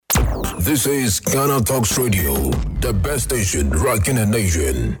This is GhanaTalksRadio, the best station rocking the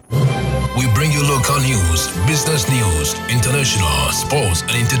nation. We bring you local news, business news, international, sports,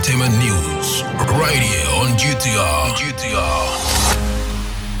 and entertainment news. Right here on GTR.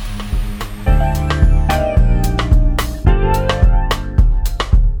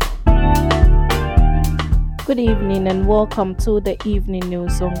 Good evening and welcome to the evening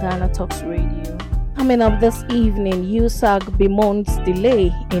news on Ghana Talks Radio. Coming up this evening, USAG bemoans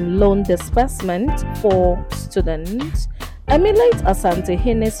delay in loan disbursement for students. Emulate Asante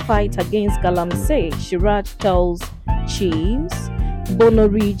Hene's fight against Galamsey, Shiraj tells chiefs. Bono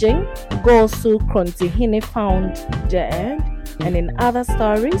region, Gosu Krontihine found dead. And in other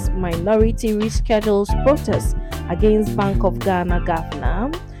stories, minority reschedules protests against Bank of Ghana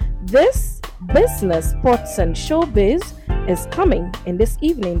governor. This business, sports and showbiz is coming in this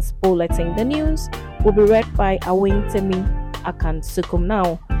evening's bulletin. The news will be read by Awentemi Akansukum.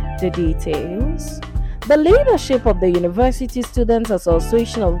 Now, the details. The leadership of the University Students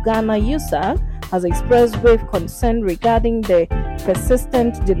Association of Ghana, USAG, has expressed grave concern regarding the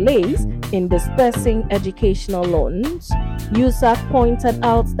persistent delays in disbursing educational loans. USAG pointed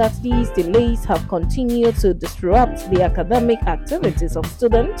out that these delays have continued to disrupt the academic activities of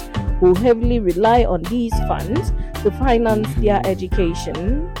students who heavily rely on these funds to finance their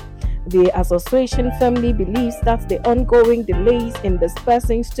education. The association firmly believes that the ongoing delays in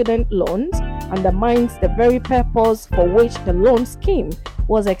disbursing student loans undermines the very purpose for which the loan scheme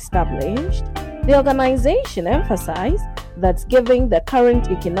was established. The organization emphasized that given the current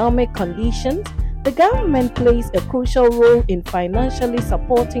economic conditions, the government plays a crucial role in financially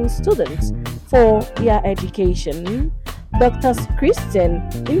supporting students for their education. Dr. Christian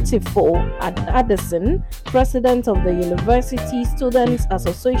Intifo Addison, president of the University Students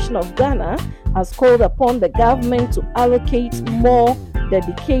Association of Ghana, has called upon the government to allocate more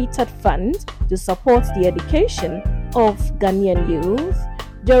dedicated funds to support the education of Ghanaian youth.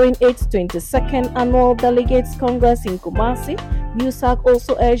 During its 22nd Annual Delegates Congress in Kumasi, USAG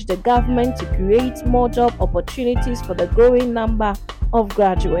also urged the government to create more job opportunities for the growing number of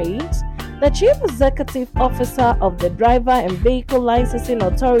graduates. The Chief Executive Officer of the Driver and Vehicle Licensing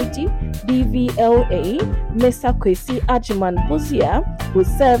Authority, DVLA, Mr. Kwesi Ajiman Buzia, who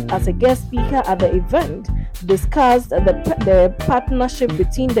served as a guest speaker at the event, discussed the partnership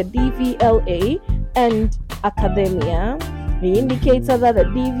between the DVLA and academia. He indicated that the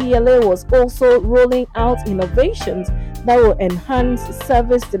DVLA was also rolling out innovations that will enhance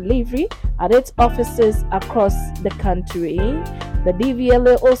service delivery at its offices across the country. The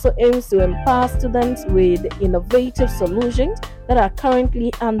DVLA also aims to empower students with innovative solutions that are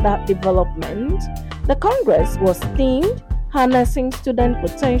currently under development. The Congress was themed Harnessing Student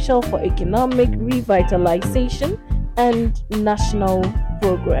Potential for Economic Revitalization and National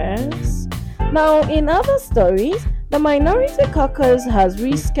Progress. Now, in other stories, the Minority Caucus has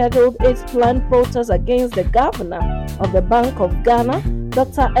rescheduled its planned protest against the governor of the Bank of Ghana,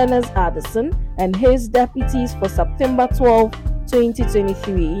 Dr. Ernest Addison, and his deputies for September 12,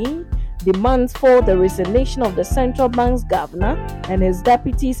 2023. Demands for the resignation of the central bank's governor and his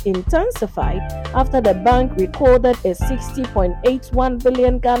deputies intensified after the bank recorded a 60.81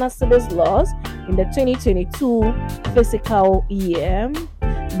 billion Ghana cedis loss in the 2022 fiscal year.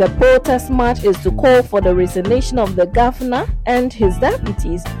 The protest march is to call for the resignation of the governor and his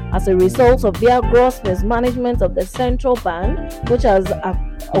deputies as a result of their gross mismanagement of the central bank, which has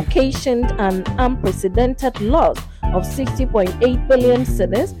occasioned an unprecedented loss of 60.8 billion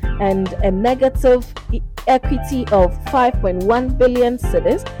cedis and a negative equity of 5.1 billion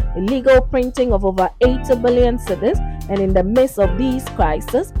cedis, illegal printing of over 80 billion cedis, and in the midst of these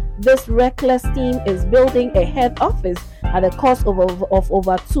crises, this reckless team is building a head office at a cost of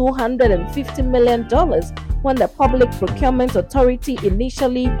over $250 million when the Public Procurement Authority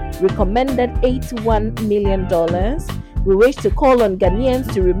initially recommended $81 million. We wish to call on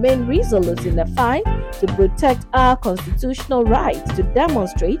Ghanaians to remain resolute in the fight to protect our constitutional right to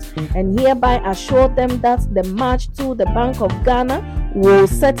demonstrate, and hereby assure them that the march to the Bank of Ghana will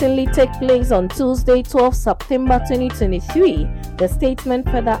certainly take place on Tuesday, 12 September 2023, the statement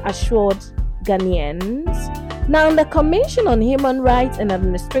further assured Ghanaians. Now, the Commission on Human Rights and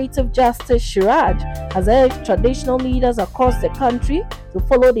Administrative Justice, Shiraj, has urged traditional leaders across the country to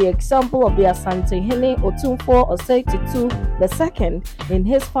follow the example of the Asante Hene Otumfuo Osei-Tutu II in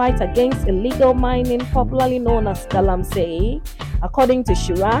his fight against illegal mining, popularly known as Galamsey. According to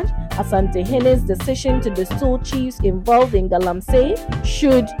Shiraj, Asante Hene's decision to distill chiefs involved in Galamsey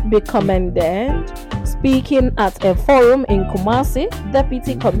should be commended. Speaking at a forum in Kumasi,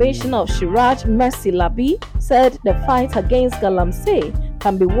 Deputy Commissioner of Shiraj, Mercy Labi, said the fight against Galamsey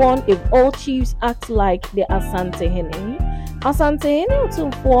can be won if all chiefs act like the Asantehene. Asantehene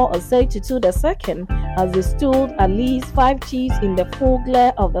Otumfuo Osei-Tutu II has distilled at least 5 chiefs in the full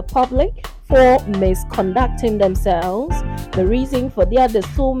glare of the public for misconducting themselves. The reason for their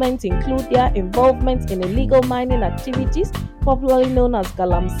distillment include their involvement in illegal mining activities, popularly known as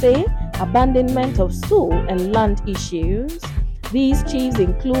galamsey, abandonment of stool, and land issues. These chiefs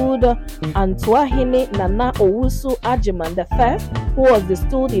include Antoahene Nana Owusu Ajiman I, who was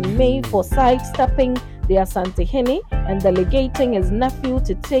distilled in May for sidestepping the Asantehene and delegating his nephew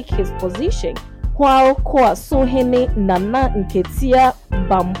to take his position, while Kwasohene Nana Nketia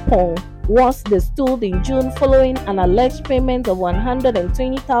Bampong was distilled in June following an alleged payment of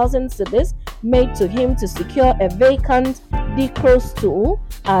 120,000 cedis made to him to secure a vacant Dikro stool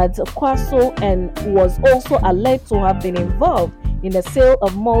at Kwaso, and was also alleged to have been involved in the sale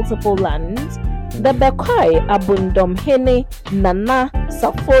of multiple lands. The Bekwai Abundomhene Nana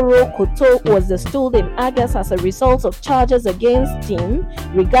Saforo Koto was distilled in August as a result of charges against him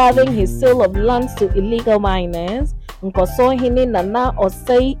regarding his sale of lands to illegal miners. Nkosohene Nana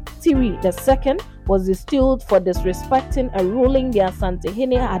Osei-Tiri II was distilled for disrespecting a ruling the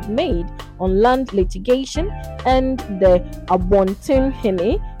Asantehene had made on land litigation, and the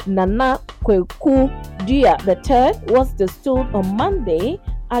Abontinhene Nana Kweku Dia III was distilled on Monday,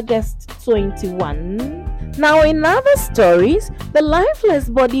 August 21. Now, in other stories, the lifeless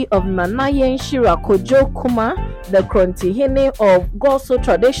body of Nana Yenshira Kojo Kuma, the Krontihene of Goso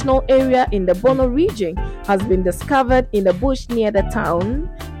traditional area in the Bono region, has been discovered in the bush near the town.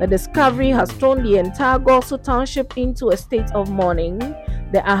 The discovery has thrown the entire Goso township into a state of mourning.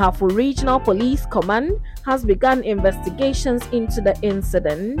 The Ahafo Regional Police Command has begun investigations into the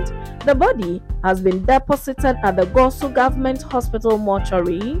incident. The body has been deposited at the Goso Government Hospital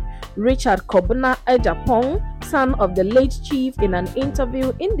mortuary. Richard Kobuna Ejapong, son of the late chief, in an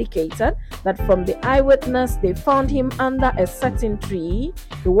interview indicated that from the eyewitness they found him under a certain tree.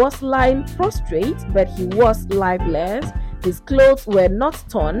 He was lying prostrate, but he was lifeless. His clothes were not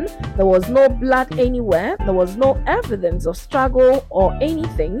torn. There was no blood anywhere. There was no evidence of struggle or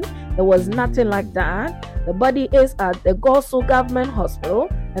anything. There was nothing like that. The body is at the Goso Government Hospital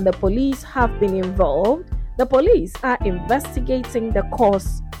and the police have been involved. The police are investigating the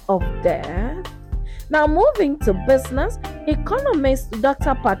cause of death. Now, moving to business, economist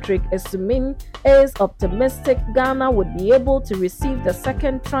Dr. Patrick Esumin is optimistic Ghana would be able to receive the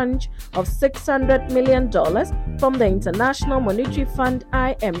second tranche of $600 million from the International Monetary Fund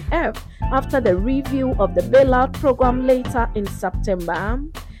 (IMF) after the review of the bailout program later in September.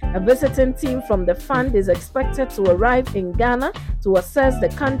 A visiting team from the fund is expected to arrive in Ghana to assess the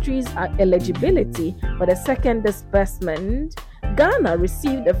country's eligibility for the second disbursement. Ghana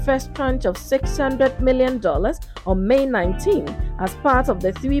received the first tranche of $600 million on May 19 as part of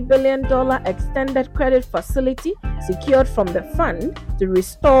the $3 billion extended credit facility secured from the fund to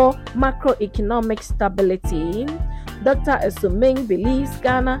restore macroeconomic stability. Dr. Esuming believes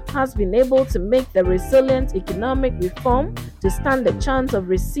Ghana has been able to make the resilient economic reform to stand a chance of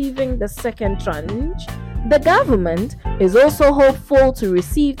receiving the second tranche. The government is also hopeful to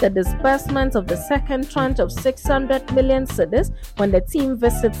receive the disbursement of the second tranche of 600 million cedis when the team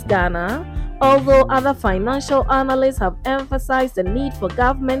visits Ghana. Although other financial analysts have emphasized the need for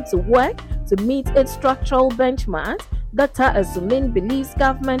government to work to meet its structural benchmarks, Dr. Esumin believes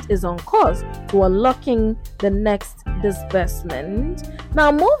government is on course to unlocking the next disbursement. Now,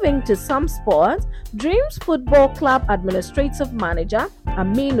 moving to some sports, Dreams Football Club administrative manager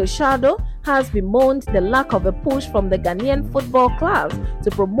Amin Oshado has bemoaned the lack of a push from the Ghanaian football clubs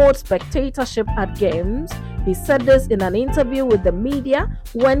to promote spectatorship at games. He said this in an interview with the media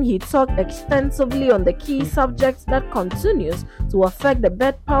when he talked extensively on the key subjects that continues to affect the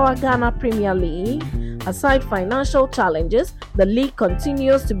Bet Power Ghana Premier League. Aside financial challenges, the league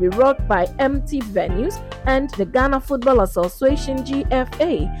continues to be rocked by empty venues, and the Ghana Football Association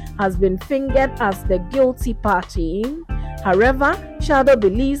 (GFA) has been fingered as the guilty party. However, Shadow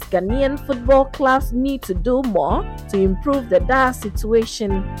believes Ghanaian football clubs need to do more to improve the dire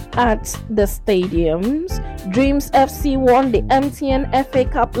situation at the stadiums. Dreams FC won the MTN FA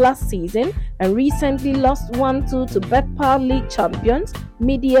Cup last season and recently lost 1-2 to Bet Power League champions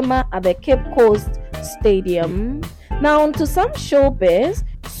Midiama at the Cape Coast Stadium. Now on to some showbiz.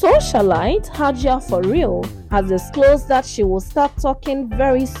 Socialite Hajia For Real has disclosed that she will start talking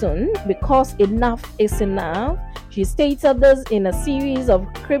very soon because enough is enough. She stated this in a series of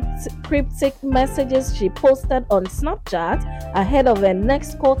cryptic messages she posted on Snapchat ahead of her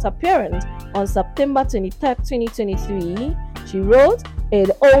next court appearance on September 23, 2023. She wrote, "It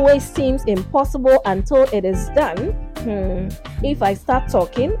always seems impossible until it is done. If I start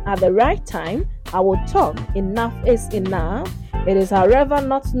talking at the right time, I will talk. Enough is enough. It is, however,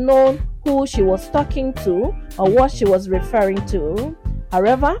 not known who she was talking to or what she was referring to.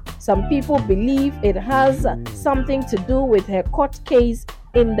 However, some people believe it has something to do with her court case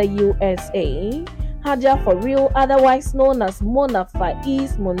in the USA. Haja for Real, otherwise known as Mona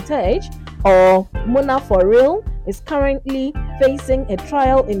Faiz Montage or Mona for Real, is currently facing a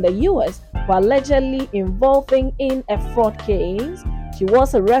trial in the US for allegedly involving in a fraud case. She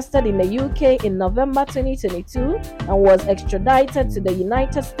was arrested in the UK in November 2022 and was extradited to the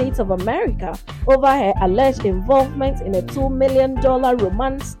United States of America over her alleged involvement in a $2 million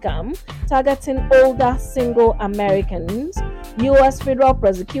romance scam targeting older single Americans. U.S. federal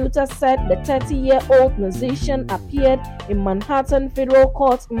prosecutors said the 30-year-old musician appeared in Manhattan Federal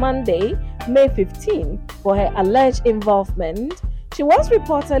Court Monday, May 15, for her alleged involvement. She was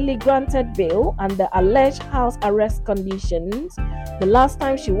reportedly granted bail under alleged house arrest conditions. The last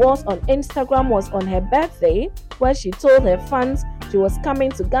time she was on Instagram was on her birthday, where she told her fans she was coming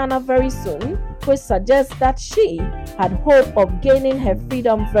to Ghana very soon, which suggests that she had hope of gaining her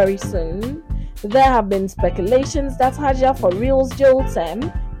freedom very soon. There have been speculations that Haja for Real's jail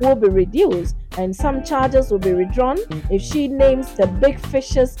term will be reduced and some charges will be withdrawn if she names the big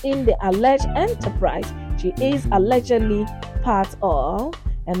fishes in the alleged enterprise she is allegedly part of.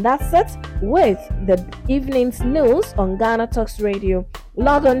 And that's it with the evening's news on Ghana Talks Radio.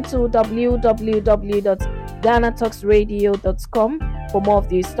 Log on to www.GhanaTalksRadio.com for more of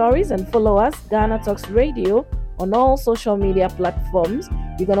these stories and follow us, Ghana Talks Radio, on all social media platforms.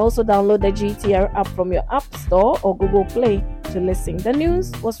 You can also download the GTR app from your App Store or Google Play to listen. The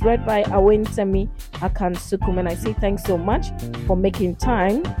news was read by Awentemi Akansukum, and I say thanks so much for making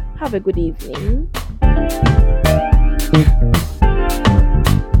time. Have a good evening.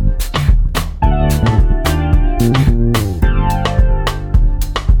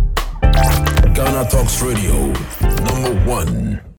 Ghana Talks Radio, #1.